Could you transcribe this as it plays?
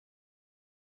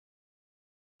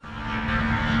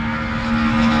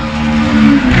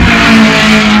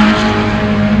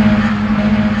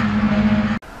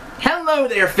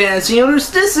there, fantasy owners.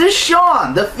 This is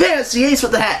Sean, the Fantasy Ace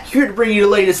with the Hat, here to bring you the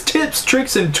latest tips,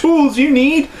 tricks, and tools you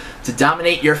need to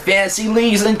dominate your fantasy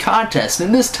leagues and contests.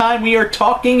 And this time we are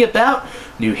talking about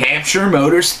New Hampshire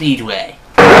Motor Speedway.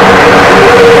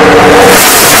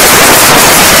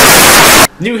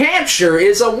 New Hampshire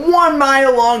is a 1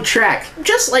 mile long track,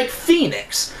 just like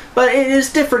Phoenix, but it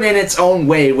is different in its own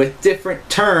way with different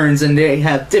turns, and they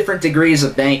have different degrees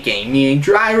of banking, meaning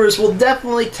drivers will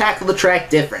definitely tackle the track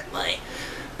differently.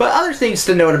 But other things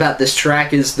to note about this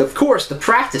track is, of course, the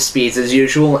practice speeds as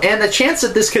usual, and the chance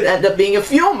that this could end up being a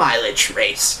fuel mileage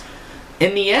race.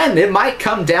 In the end, it might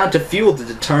come down to fuel to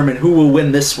determine who will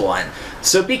win this one.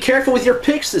 So be careful with your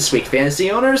picks this week, fantasy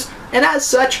owners, and as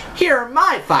such, here are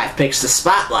my 5 picks to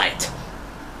spotlight.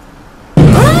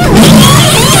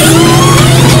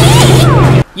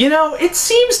 You know, it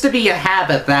seems to be a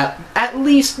habit that at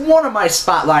least one of my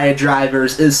spotlighted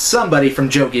drivers is somebody from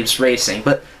Joe Gibbs Racing,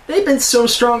 but they've been so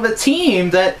strong of a team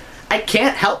that I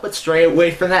can't help but stray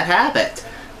away from that habit.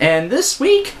 And this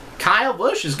week, Kyle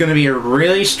Busch is going to be a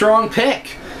really strong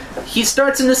pick. He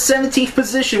starts in the 17th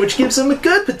position, which gives him a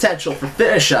good potential for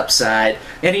finish upside,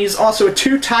 and he's also a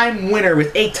 2-time winner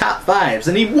with 8 top 5s,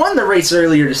 and he won the race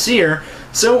earlier this year,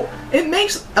 so it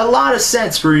makes a lot of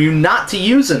sense for you not to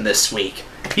use him this week.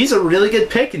 He's a really good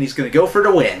pick, and he's going to go for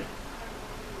the win.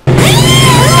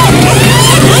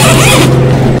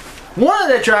 One of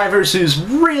the drivers who's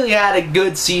really had a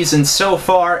good season so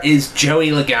far is Joey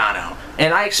Logano,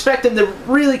 and I expect him to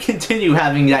really continue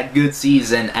having that good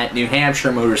season at New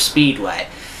Hampshire Motor Speedway.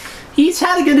 He's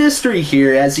had a good history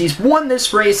here, as he's won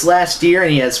this race last year,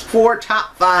 and he has 4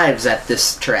 top 5s at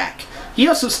this track. He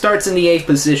also starts in the 8th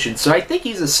position, so I think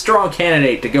he's a strong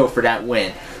candidate to go for that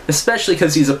win, especially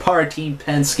because he's a part of Team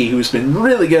Penske who's been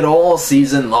really good all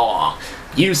season long.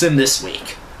 Use him this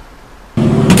week.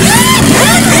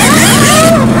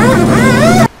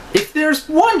 If there's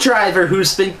one driver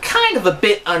who's been kind of a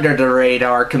bit under the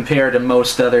radar compared to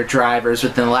most other drivers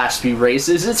within the last few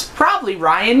races, it's probably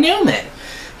Ryan Newman.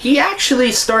 He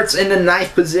actually starts in the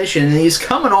 9th position, and he's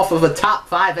coming off of a top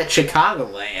 5 at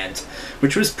Chicagoland,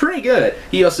 which was pretty good.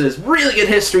 He also has really good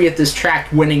history at this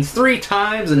track, winning 3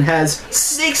 times and has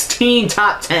 16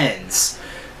 top 10s.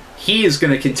 He is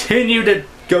going to continue to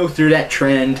go through that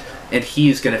trend, and he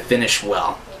is going to finish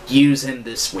well. Use him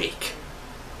this week.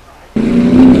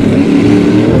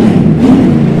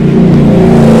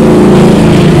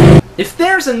 If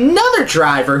there's another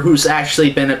driver who's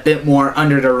actually been a bit more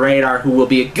under the radar who will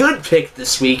be a good pick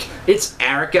this week, it's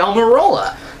Aric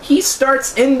Almirola. He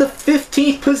starts in the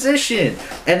 15th position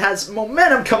and has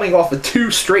momentum coming off of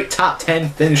 2 straight top 10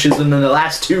 finishes in the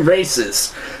last 2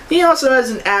 races. He also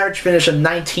has an average finish of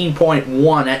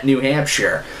 19.1 at New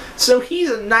Hampshire. So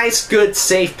he's a nice, good,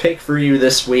 safe pick for you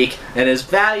this week, and his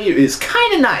value is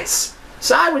kind of nice.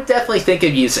 So I would definitely think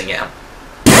of using him.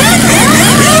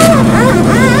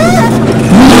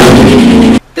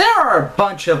 There are a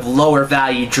bunch of lower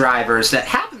value drivers that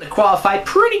happen to qualify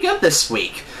pretty good this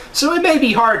week, so it may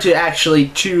be hard to actually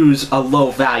choose a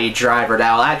low value driver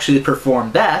that will actually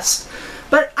perform best,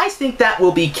 but I think that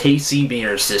will be Casey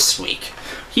Mears this week.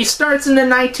 He starts in the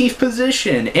 19th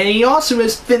position, and he also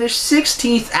has finished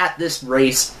 16th at this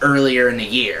race earlier in the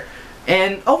year.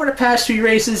 And over the past few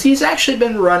races, he's actually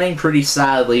been running pretty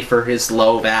solidly for his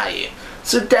low value.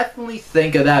 So definitely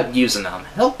think about using them.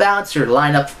 He'll balance your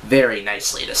lineup very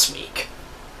nicely this week.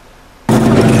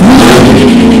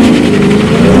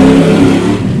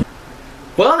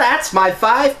 Well, that's my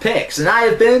 5 picks, and I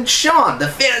have been Sean, the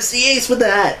Fantasy Ace with the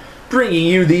Hat, bringing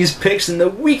you these picks in the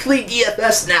weekly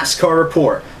DFS NASCAR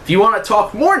report. If you want to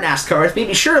talk more NASCAR with me,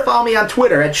 be sure to follow me on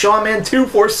Twitter at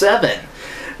SeanMan247.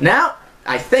 Now,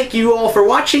 I thank you all for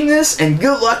watching this, and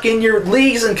good luck in your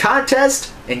leagues and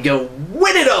contests, and go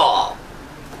win it all!